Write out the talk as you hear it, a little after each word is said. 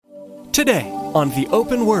Today on The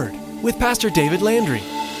Open Word with Pastor David Landry.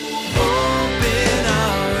 Open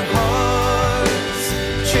our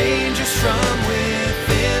hearts, change us from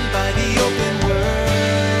within by the open word.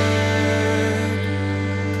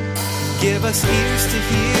 Give us ears to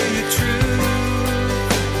hear your truth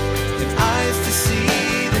and eyes to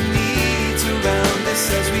see the needs around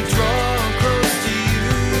us as we draw close to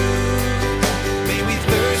you. May we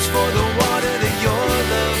thirst for the water that your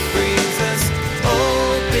love brings us.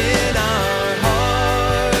 Open our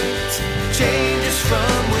hearts, change us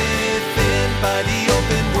from within by the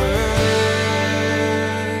open word.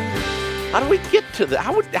 How do we get to that?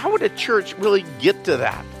 How would a church really get to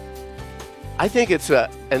that? I think it's an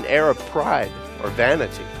air of pride or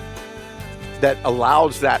vanity that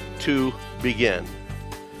allows that to begin.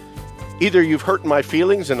 Either you've hurt my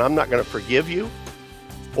feelings and I'm not going to forgive you,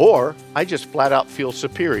 or I just flat out feel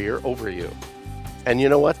superior over you. And you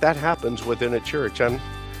know what? That happens within a church. I'm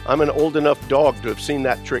an old enough dog to have seen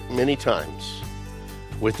that trick many times.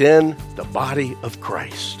 Within the body of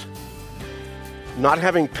Christ. Not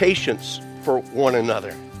having patience for one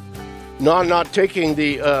another. Not taking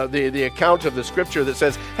the account of the scripture that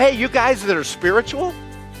says, hey, you guys that are spiritual,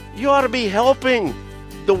 you ought to be helping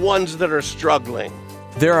the ones that are struggling.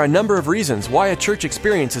 There are a number of reasons why a church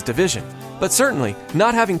experiences division, but certainly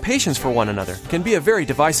not having patience for one another can be a very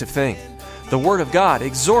divisive thing. The Word of God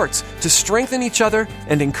exhorts to strengthen each other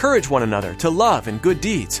and encourage one another to love and good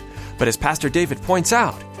deeds. But as Pastor David points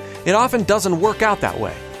out, it often doesn't work out that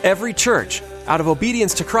way. Every church, out of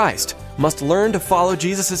obedience to Christ, must learn to follow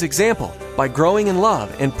Jesus' example by growing in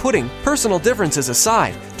love and putting personal differences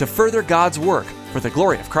aside to further God's work for the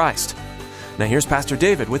glory of Christ. Now here's Pastor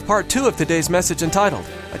David with part 2 of today's message entitled,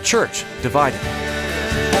 A Church Divided. Open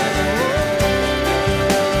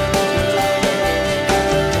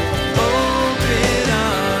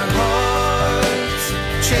our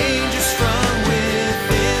hearts, change us from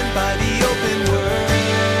within by the open word.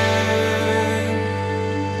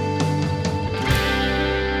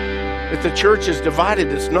 If the church is divided,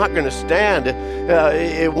 it's not going to stand.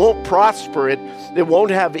 It won't prosper. It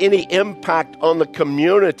won't have any impact on the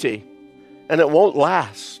community. And it won't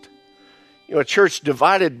last. You know, a church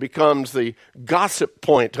divided becomes the gossip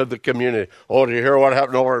point of the community. Oh, do you hear what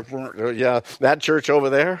happened over? Yeah, that church over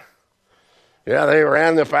there? Yeah, they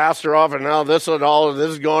ran the pastor off, and now this and all of this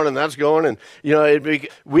is going, and that's going. And, you know,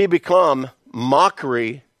 we become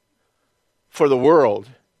mockery for the world.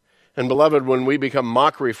 And, beloved, when we become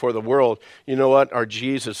mockery for the world, you know what? Our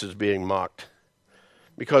Jesus is being mocked.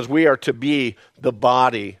 Because we are to be the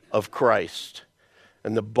body of Christ.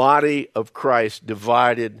 And the body of Christ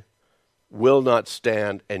divided will not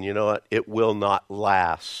stand, and you know what? It will not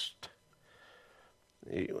last.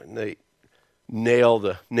 They nail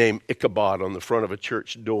the name Ichabod on the front of a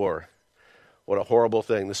church door. What a horrible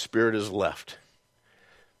thing. The Spirit is left.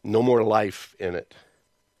 No more life in it.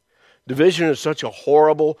 Division is such a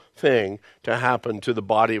horrible thing to happen to the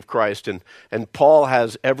body of Christ, and Paul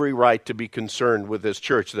has every right to be concerned with this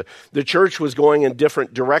church. The church was going in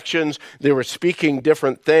different directions. They were speaking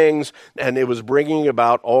different things, and it was bringing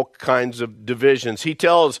about all kinds of divisions. He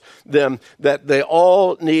tells them that they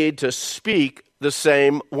all need to speak the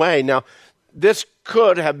same way. Now, this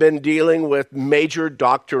could have been dealing with major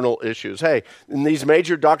doctrinal issues. Hey, in these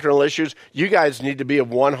major doctrinal issues, you guys need to be of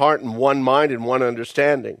one heart and one mind and one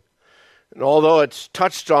understanding. And although it's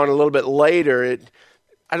touched on a little bit later,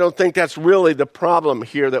 I don't think that's really the problem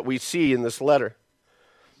here that we see in this letter.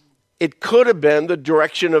 It could have been the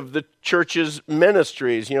direction of the church's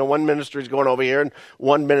ministries. You know, one ministry is going over here and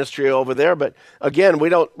one ministry over there. But again, we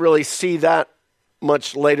don't really see that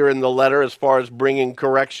much later in the letter as far as bringing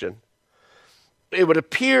correction. It would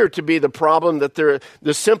appear to be the problem that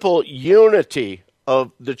the simple unity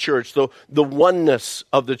of the church, the oneness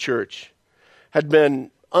of the church, had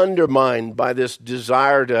been undermined by this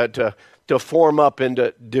desire to form up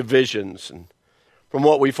into divisions. And from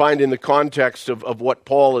what we find in the context of what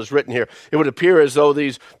Paul has written here, it would appear as though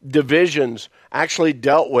these divisions actually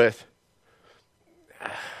dealt with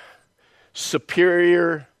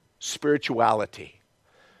superior spirituality,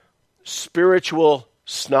 spiritual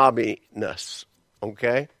snobbiness,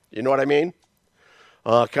 okay? You know what I mean?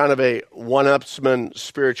 Kind of a one-upsman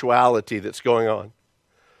spirituality that's going on.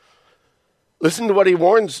 Listen to what he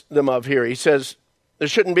warns them of here. He says, there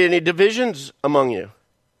shouldn't be any divisions among you.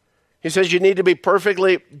 He says you need to be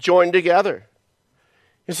perfectly joined together.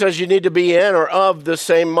 He says you need to be in or of the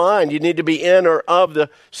same mind. You need to be in or of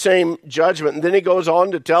the same judgment. And then he goes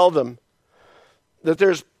on to tell them that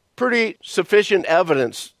there's pretty sufficient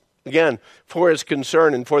evidence, again, for his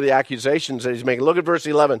concern and for the accusations that he's making. Look at verse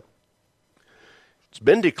 11. It's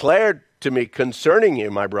been declared to me concerning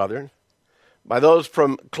you, my brother, by those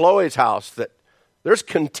from Chloe's house that there's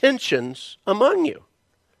contentions among you.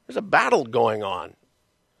 There's a battle going on.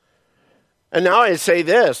 And now I say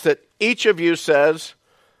this, that each of you says,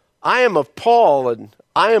 I am of Paul, and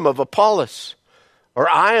I am of Apollos, or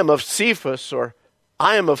I am of Cephas, or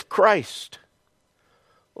I am of Christ.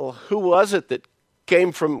 Well, who was it that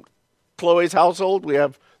came from Chloe's household? We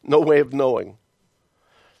have no way of knowing.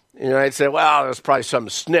 I'd say, well, there's probably some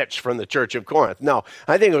snitch from the church of Corinth. No,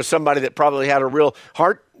 I think it was somebody that probably had a real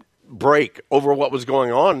heartbreak over what was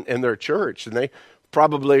going on in their church. And they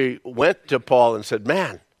probably went to Paul and said,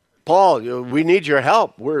 man, Paul, we need your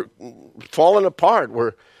help. We're falling apart.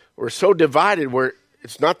 We're so divided.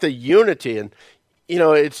 It's not the unity. And,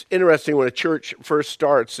 it's interesting when a church first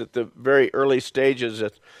starts at the very early stages,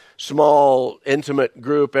 a small, intimate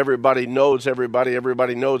group, everybody knows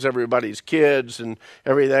everybody knows everybody's kids and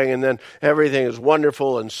everything, and then everything is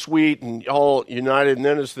wonderful and sweet and all united. And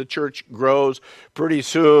then as the church grows, pretty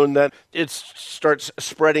soon that it starts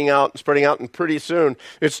spreading out, and pretty soon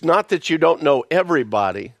it's not that you don't know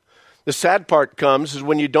everybody. The sad part comes is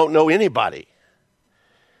when you don't know anybody.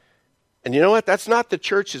 And you know what? That's not the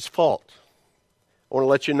church's fault. I want to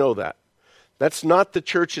let you know that. That's not the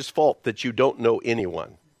church's fault that you don't know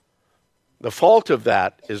anyone. The fault of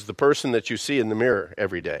that is the person that you see in the mirror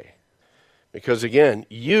every day. Because again,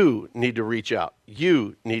 you need to reach out.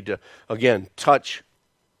 You need to, again, touch,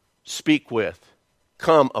 speak with,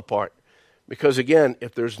 come apart. Because again,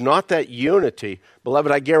 if there's not that unity, beloved,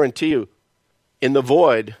 I guarantee you, in the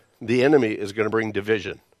void, the enemy is going to bring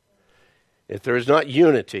division. If there is not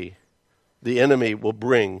unity, the enemy will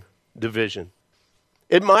bring division.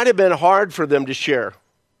 It might have been hard for them to share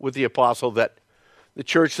with the apostle that the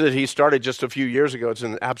church that he started just a few years ago is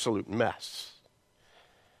an absolute mess.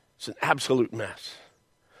 It's an absolute mess.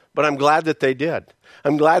 But I'm glad that they did.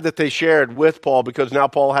 I'm glad that they shared with Paul, because now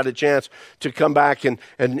Paul had a chance to come back and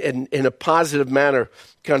in a positive manner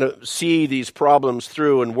kind of see these problems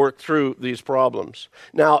through and work through these problems.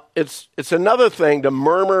 Now, it's another thing to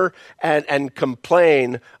murmur and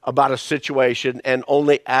complain about a situation and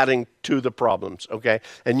only adding to the problems, okay?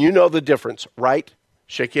 And you know the difference, right?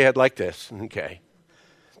 Shake your head like this, okay?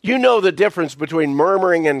 You know the difference between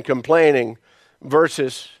murmuring and complaining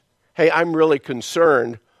versus, hey, I'm really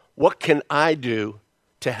concerned. What can I do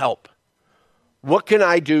to help? What can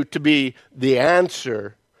I do to be the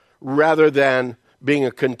answer rather than being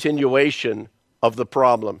a continuation of the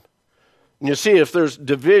problem? And you see, if there's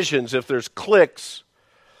divisions, if there's cliques,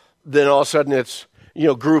 then all of a sudden it's,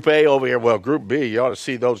 Group A over here. Well, Group B, you ought to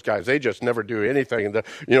see those guys. They just never do anything. And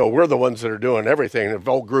we're the ones that are doing everything. And if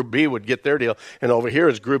old Group B would get their deal. And over here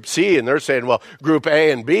is Group C, and they're saying, well, Group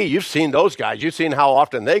A and B, you've seen those guys. You've seen how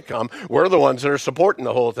often they come. We're the ones that are supporting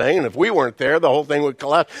the whole thing. And if we weren't there, the whole thing would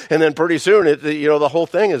collapse. And then pretty soon, the whole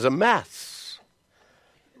thing is a mess.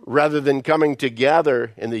 Rather than coming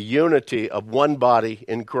together in the unity of one body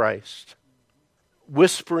in Christ.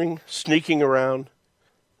 Whispering, sneaking around,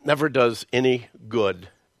 never does any good.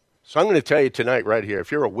 So I'm going to tell you tonight right here,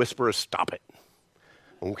 if you're a whisperer, stop it.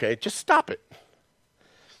 Okay? Just stop it.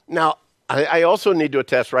 Now, I also need to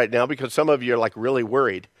attest right now, because some of you are like really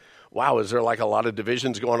worried. Wow, is there like a lot of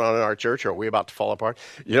divisions going on in our church? Are we about to fall apart?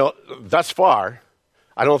 Thus far,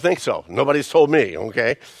 I don't think so. Nobody's told me,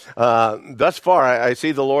 okay? Thus far, I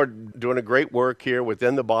see the Lord doing a great work here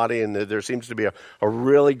within the body, and there seems to be a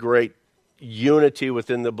really great unity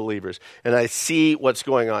within the believers. And I see what's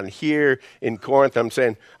going on here in Corinth. I'm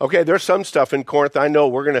saying, okay, there's some stuff in Corinth I know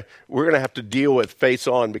we're gonna have to deal with face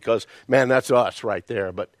on, because, man, that's us right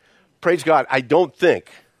there. But praise God, I don't think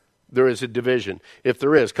there is a division. If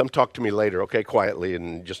there is, come talk to me later, okay, quietly,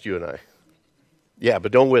 and just you and I. Yeah,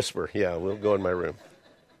 but don't whisper. Yeah, we'll go in my room.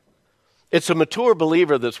 It's a mature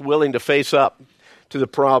believer that's willing to face up to the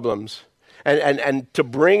problems and to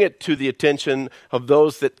bring it to the attention of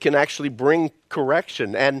those that can actually bring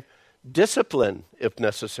correction and discipline if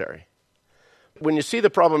necessary. When you see the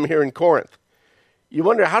problem here in Corinth, you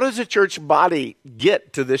wonder, how does the church body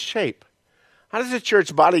get to this shape? How does the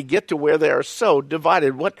church body get to where they are so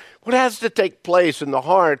divided? What has to take place in the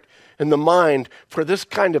heart and the mind for this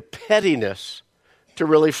kind of pettiness to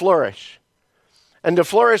really flourish? And to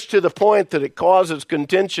flourish to the point that it causes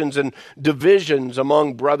contentions and divisions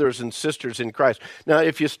among brothers and sisters in Christ. Now,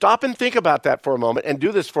 if you stop and think about that for a moment, and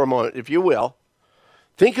do this for a moment, if you will,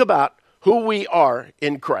 think about who we are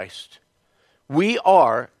in Christ. We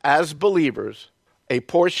are, as believers, a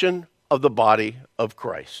portion of the body of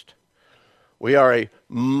Christ. We are a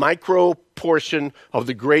micro portion of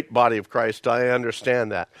the great body of Christ. I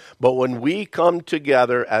understand that. But when we come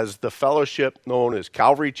together as the fellowship known as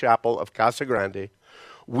Calvary Chapel of Casa Grande,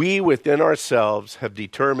 we within ourselves have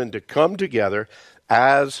determined to come together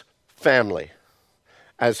as family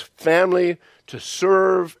to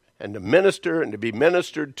serve and to minister and to be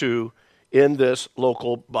ministered to in this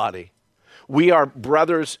local body. We are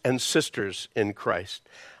brothers and sisters in Christ.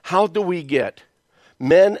 How do we get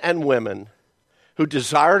men and women who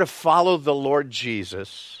desire to follow the Lord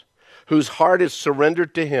Jesus, whose heart is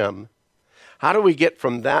surrendered to him? How do we get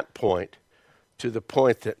from that point to the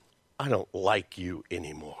point that I don't like you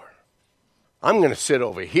anymore? I'm going to sit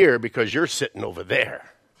over here because you're sitting over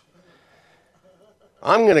there.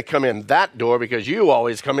 I'm going to come in that door because you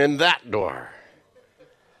always come in that door.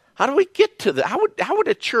 How do we get to that? How would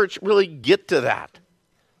a church really get to that?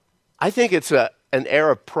 I think it's an air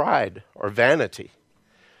of pride or vanity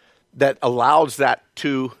that allows that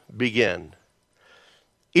to begin.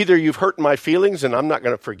 Either you've hurt my feelings and I'm not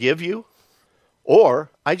going to forgive you, or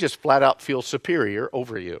I just flat out feel superior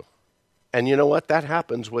over you. And you know what? That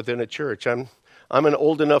happens within a church. I'm an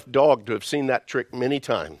old enough dog to have seen that trick many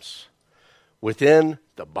times. Within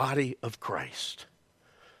the body of Christ.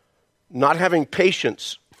 Not having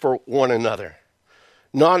patience for one another.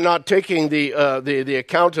 Not taking the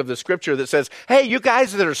account of the scripture that says, hey, you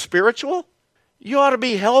guys that are spiritual, you ought to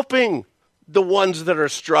be helping the ones that are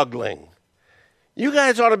struggling. You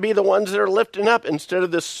guys ought to be the ones that are lifting up instead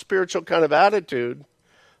of this spiritual kind of attitude.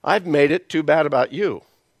 I've made it too bad about you.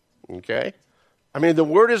 Okay? I mean, the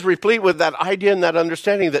word is replete with that idea and that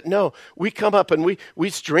understanding that, no, we come up and we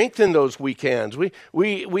strengthen those weak hands. We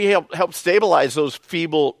help stabilize those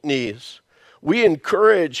feeble knees. We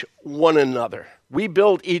encourage one another. We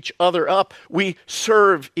build each other up. We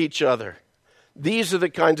serve each other. These are the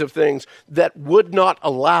kinds of things that would not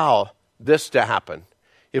allow this to happen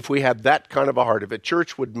if we had that kind of a heart. If a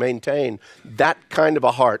church would maintain that kind of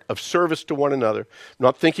a heart of service to one another,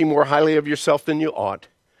 not thinking more highly of yourself than you ought,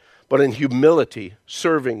 but in humility,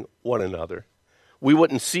 serving one another, we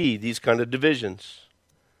wouldn't see these kind of divisions.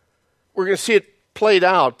 We're going to see it played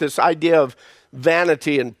out, this idea of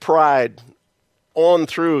vanity and pride, on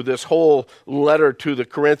through this whole letter to the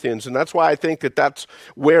Corinthians. And that's why I think that that's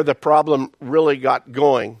where the problem really got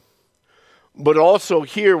going. But also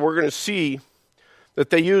here we're going to see that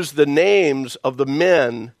they used the names of the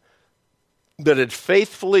men that had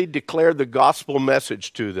faithfully declared the gospel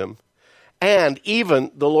message to them, and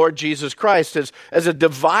even the Lord Jesus Christ as a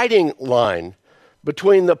dividing line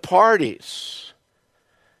between the parties.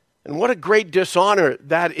 And what a great dishonor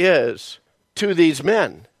that is to these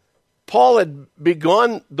men. Paul had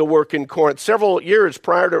begun the work in Corinth several years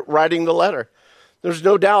prior to writing the letter. There's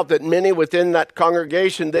no doubt that many within that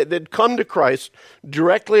congregation, they'd come to Christ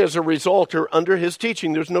directly as a result or under his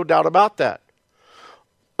teaching. There's no doubt about that.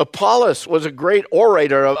 Apollos was a great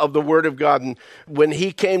orator of the Word of God. And when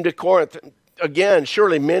he came to Corinth, again,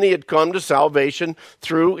 surely many had come to salvation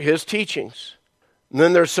through his teachings. And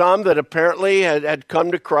then there's some that apparently had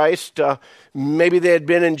come to Christ. Maybe they had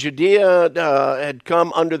been in Judea, had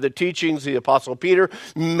come under the teachings of the Apostle Peter.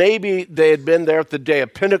 Maybe they had been there at the day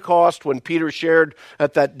of Pentecost when Peter shared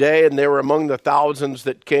at that day, and they were among the thousands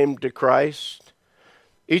that came to Christ.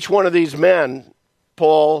 Each one of these men,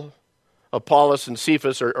 Paul, Apollos, and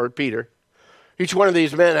Cephas, or Peter, each one of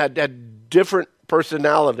these men had different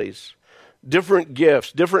personalities, different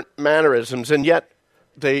gifts, different mannerisms, and yet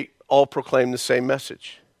they all proclaim the same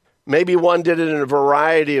message. Maybe one did it in a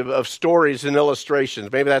variety of stories and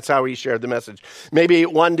illustrations. Maybe that's how he shared the message. Maybe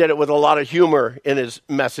one did it with a lot of humor in his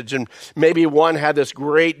message, and maybe one had this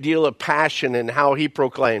great deal of passion in how he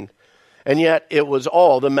proclaimed. And yet it was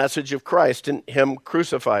all the message of Christ and him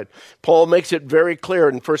crucified. Paul makes it very clear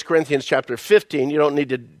in 1 Corinthians chapter 15. You don't need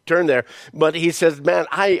to turn there. But he says, man,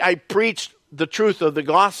 I preached the truth of the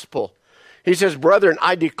gospel. He says, brethren,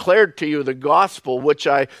 I declared to you the gospel, which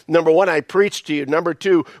number one, I preached to you. Number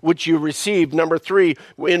two, which you received. Number three,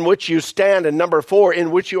 in which you stand. And number four,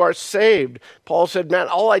 in which you are saved. Paul said, man,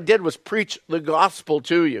 all I did was preach the gospel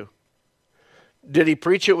to you. Did he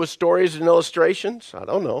preach it with stories and illustrations? I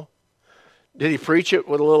don't know. Did he preach it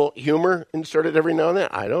with a little humor inserted every now and then?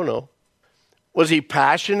 I don't know. Was he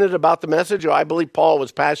passionate about the message? Oh, I believe Paul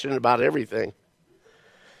was passionate about everything.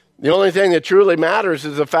 The only thing that truly matters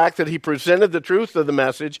is the fact that he presented the truth of the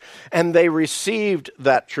message and they received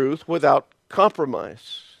that truth without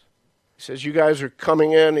compromise. He says, you guys are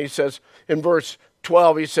coming in. He says, in verse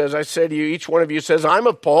 12, he says, I say to you, each one of you says, I'm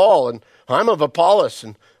of Paul, and I'm of Apollos,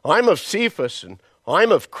 and I'm of Cephas, and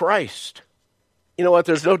I'm of Christ. You know what?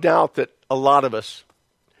 There's no doubt that a lot of us,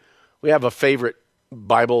 we have a favorite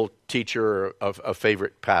Bible teacher or a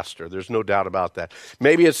favorite pastor. There's no doubt about that.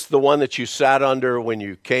 Maybe it's the one that you sat under when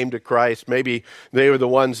you came to Christ. Maybe they were the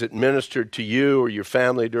ones that ministered to you or your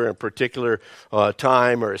family during a particular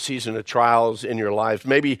time or a season of trials in your life.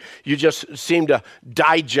 Maybe you just seem to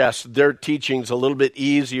digest their teachings a little bit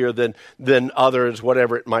easier than others,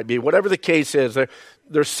 whatever it might be. Whatever the case is,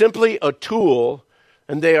 they're simply a tool,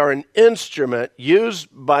 and they are an instrument used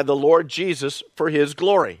by the Lord Jesus for his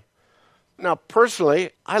glory. Now, personally,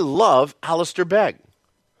 I love Alistair Begg.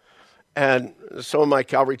 And some of my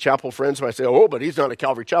Calvary Chapel friends might say, oh, but he's not a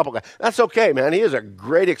Calvary Chapel guy. That's okay, man. He is a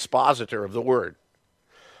great expositor of the Word.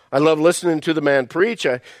 I love listening to the man preach.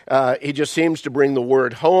 He just seems to bring the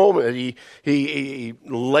Word home. He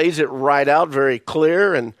lays it right out very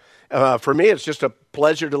clear. And for me, it's just a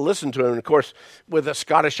pleasure to listen to him. And, of course, with a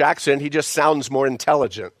Scottish accent, he just sounds more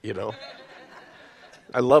intelligent, you know.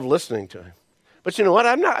 I love listening to him. But you know what?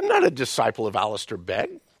 I'm not a disciple of Alistair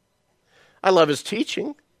Begg. I love his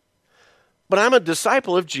teaching. But I'm a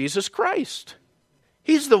disciple of Jesus Christ.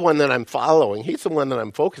 He's the one that I'm following. He's the one that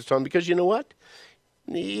I'm focused on because you know what?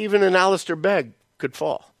 Even an Alistair Begg could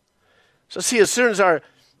fall. So see, as soon as our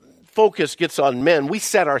focus gets on men, we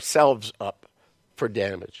set ourselves up for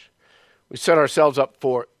damage. We set ourselves up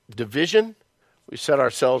for division. We set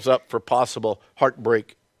ourselves up for possible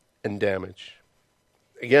heartbreak and damage.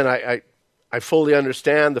 Again, I fully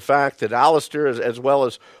understand the fact that Alistair, as well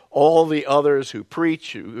as all the others who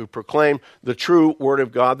preach, who proclaim the true Word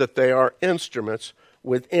of God, that they are instruments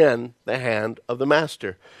within the hand of the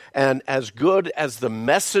Master. And as good as the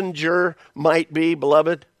messenger might be,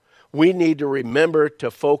 beloved, we need to remember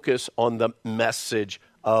to focus on the message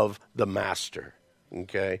of the Master.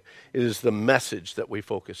 Okay? It is the message that we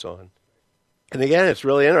focus on. And again, it's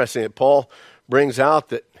really interesting that Paul brings out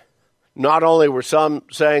that not only were some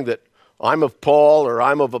saying that I'm of Paul, or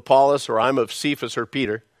I'm of Apollos, or I'm of Cephas or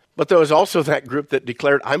Peter, but there was also that group that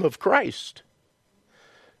declared, I'm of Christ.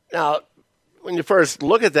 Now, when you first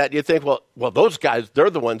look at that, you think, well, those guys,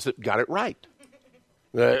 they're the ones that got it right.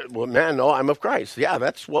 Well, man, no, I'm of Christ. Yeah,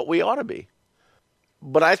 that's what we ought to be.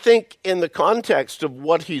 But I think in the context of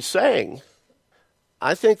what he's saying,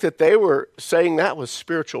 I think that they were saying that with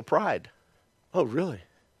spiritual pride. Oh, really?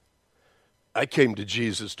 I came to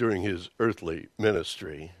Jesus during his earthly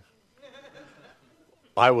ministry.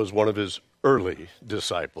 I was one of his early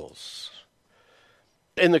disciples.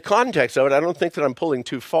 In the context of it, I don't think that I'm pulling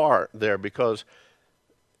too far there, because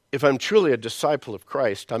if I'm truly a disciple of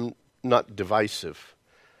Christ, I'm not divisive.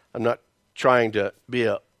 I'm not trying to be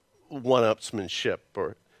a one-upsmanship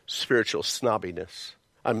or spiritual snobbiness.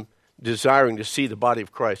 I'm desiring to see the body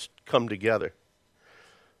of Christ come together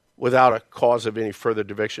without a cause of any further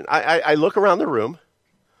division. I look around the room,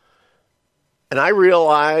 and I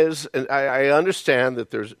realize and I understand that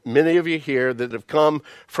there's many of you here that have come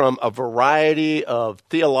from a variety of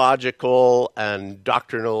theological and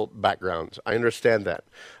doctrinal backgrounds. I understand that.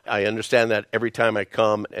 I understand that every time I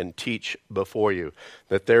come and teach before you,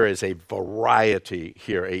 that there is a variety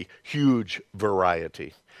here, a huge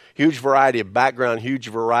variety. Huge variety of background, huge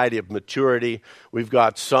variety of maturity. We've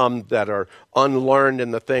got some that are unlearned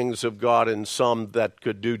in the things of God and some that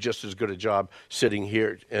could do just as good a job sitting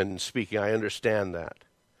here and speaking. I understand that.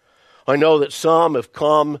 I know that some have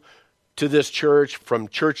come to this church from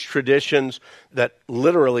church traditions that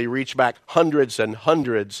literally reach back hundreds and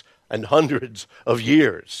hundreds and hundreds of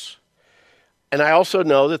years. And I also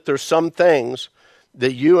know that there's some things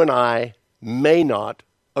that you and I may not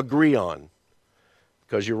agree on.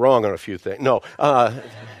 Because you're wrong on a few things. No.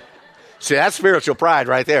 See, that's spiritual pride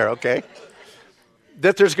right there, okay?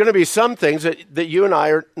 That there's going to be some things that you and I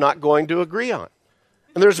are not going to agree on.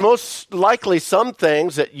 And there's most likely some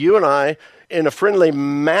things that you and I, in a friendly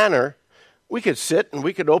manner, we could sit and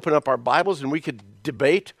we could open up our Bibles and we could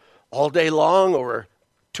debate all day long over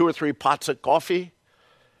 2 or 3 pots of coffee.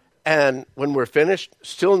 And when we're finished,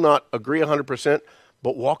 still not agree 100%,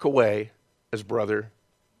 but walk away as brother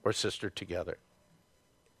or sister together.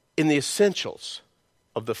 In the essentials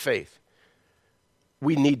of the faith,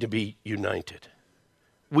 we need to be united.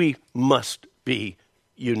 We must be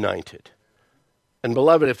united. And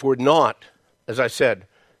beloved, if we're not, as I said,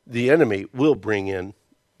 the enemy will bring in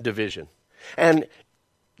division. And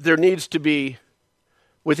there needs to be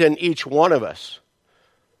within each one of us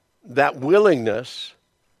that willingness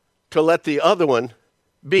to let the other one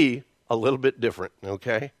be a little bit different,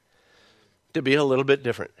 okay? To be a little bit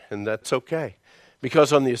different, and that's okay.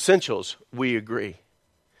 Because on the essentials, we agree.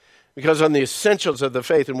 Because on the essentials of the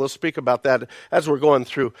faith, and we'll speak about that as we're going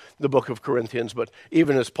through the book of Corinthians, but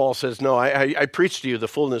even as Paul says, no, I preach to you the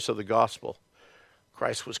fullness of the gospel.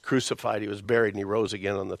 Christ was crucified, he was buried, and he rose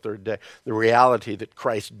again on the third day. The reality that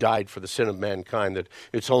Christ died for the sin of mankind, that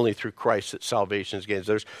it's only through Christ that salvation is gained.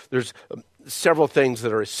 There's several things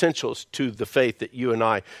that are essentials to the faith that you and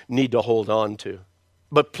I need to hold on to.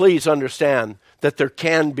 But please understand that there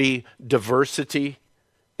can be diversity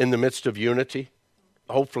in the midst of unity.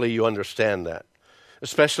 Hopefully you understand that,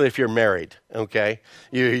 especially if you're married, okay?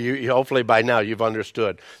 You hopefully by now you've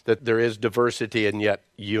understood that there is diversity and yet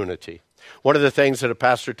unity. One of the things that a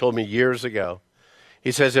pastor told me years ago,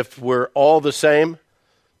 he says, if we're all the same,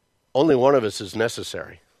 only one of us is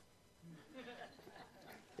necessary.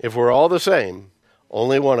 If we're all the same,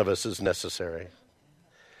 only one of us is necessary.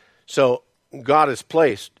 So God has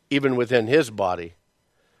placed, even within his body,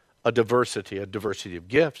 a diversity of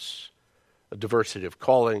gifts, a diversity of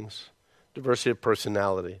callings, diversity of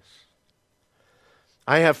personalities.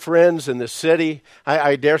 I have friends in the city.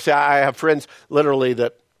 I dare say I have friends literally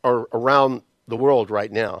that are around the world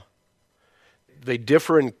right now. They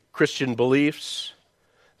differ in Christian beliefs.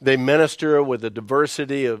 They minister with a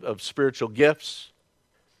diversity of spiritual gifts.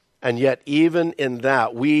 And yet even in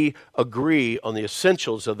that, we agree on the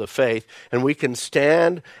essentials of the faith, and we can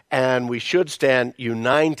stand and we should stand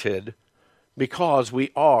united because we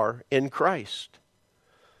are in Christ.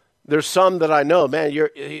 There's some that I know, man,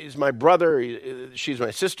 he's my brother, she's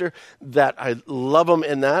my sister, that I love them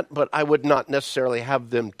in that, but I would not necessarily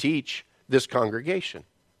have them teach this congregation.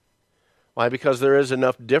 Why? Because there is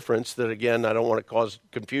enough difference that, again, I don't want to cause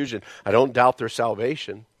confusion. I don't doubt their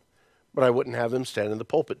salvation, but I wouldn't have them stand in the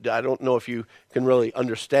pulpit. I don't know if you can really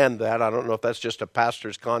understand that. I don't know if that's just a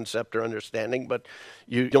pastor's concept or understanding, but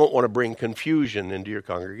you don't want to bring confusion into your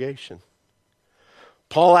congregation.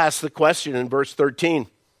 Paul asks the question in verse 13.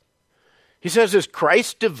 He says, is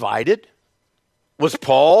Christ divided? Was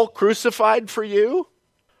Paul crucified for you?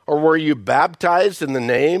 Or were you baptized in the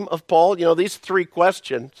name of Paul? You know, these three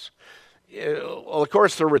questions, well, of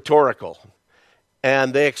course, they're rhetorical.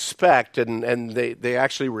 And they expect and they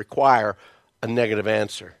actually require a negative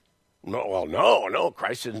answer. No,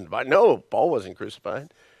 Christ isn't divided. No, Paul wasn't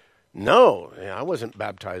crucified. No, I wasn't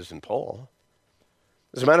baptized in Paul.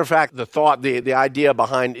 As a matter of fact, the idea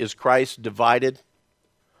behind is Christ divided?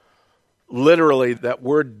 Literally, that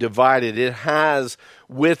word divided, it has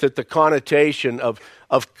with it the connotation of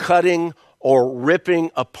cutting or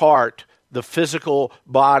ripping apart the physical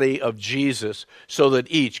body of Jesus so that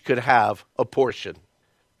each could have a portion.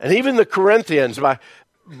 And even the Corinthians,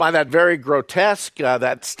 by that very grotesque,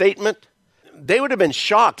 that statement, they would have been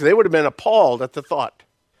shocked. They would have been appalled at the thought.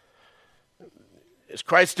 Is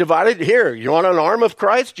Christ divided? Here, you want an arm of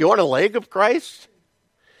Christ? You want a leg of Christ?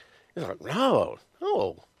 He's like, no.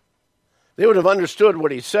 They would have understood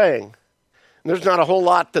what he's saying. And there's not a whole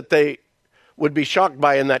lot that they would be shocked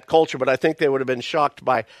by in that culture, but I think they would have been shocked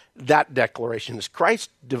by that declaration. Is Christ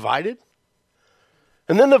divided?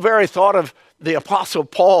 And then the very thought of the Apostle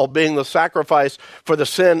Paul being the sacrifice for the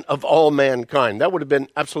sin of all mankind. That would have been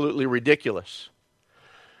absolutely ridiculous.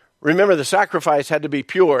 Remember, the sacrifice had to be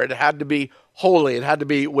pure. It had to be holy. It had to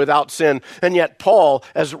be without sin. And yet Paul,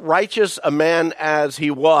 as righteous a man as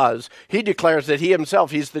he was, he declares that he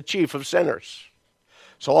himself, he's the chief of sinners.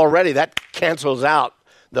 So already that cancels out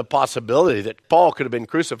the possibility that Paul could have been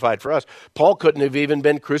crucified for us. Paul couldn't have even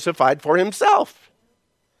been crucified for himself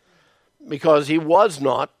because he was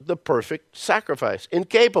not the perfect sacrifice,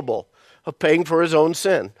 incapable of paying for his own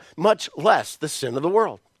sin, much less the sin of the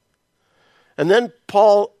world. And then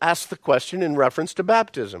Paul asks the question in reference to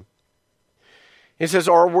baptism. He says,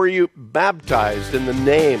 or were you baptized in the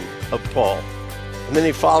name of Paul? And then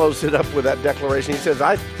he follows it up with that declaration. He says,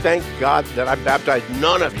 I thank God that I baptized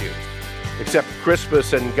none of you except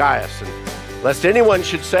Crispus and Gaius, and lest anyone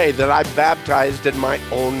should say that I baptized in my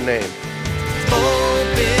own name.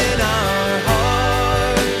 Open our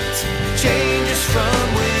hearts, change us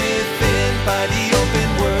from within by the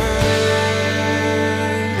open word.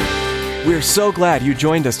 We're so glad you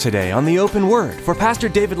joined us today on The Open Word for Pastor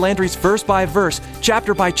David Landry's verse-by-verse,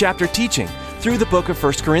 chapter-by-chapter teaching through the book of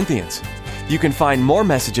 1 Corinthians. You can find more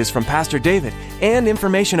messages from Pastor David and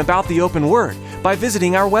information about The Open Word by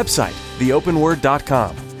visiting our website,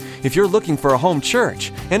 theopenword.com. If you're looking for a home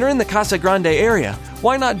church and are in the Casa Grande area,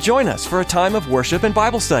 why not join us for a time of worship and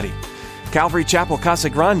Bible study? Calvary Chapel Casa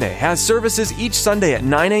Grande has services each Sunday at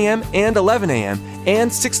 9 a.m. and 11 a.m.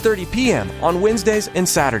 and 6:30 p.m. on Wednesdays and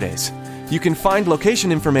Saturdays. You can find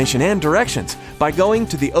location information and directions by going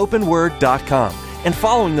to theopenword.com and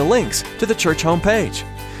following the links to the church homepage.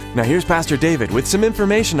 Now here's Pastor David with some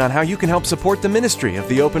information on how you can help support the ministry of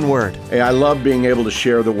the Open Word. Hey, I love being able to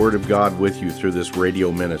share the Word of God with you through this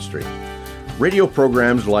radio ministry. Radio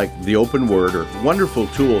programs like The Open Word are wonderful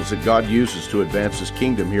tools that God uses to advance His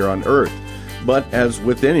kingdom here on earth. But as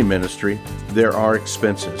with any ministry, there are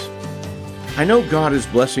expenses. I know God is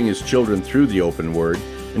blessing His children through the Open Word,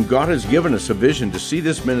 and God has given us a vision to see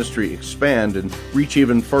this ministry expand and reach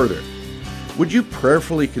even further. Would you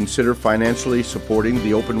prayerfully consider financially supporting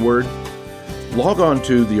the Open Word? Log on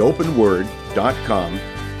to theopenword.com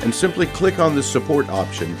and simply click on the support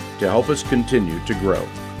option to help us continue to grow.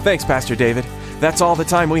 Thanks, Pastor David. That's all the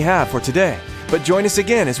time we have for today. But join us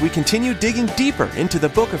again as we continue digging deeper into the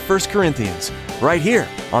book of 1 Corinthians, right here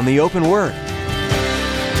on The Open Word.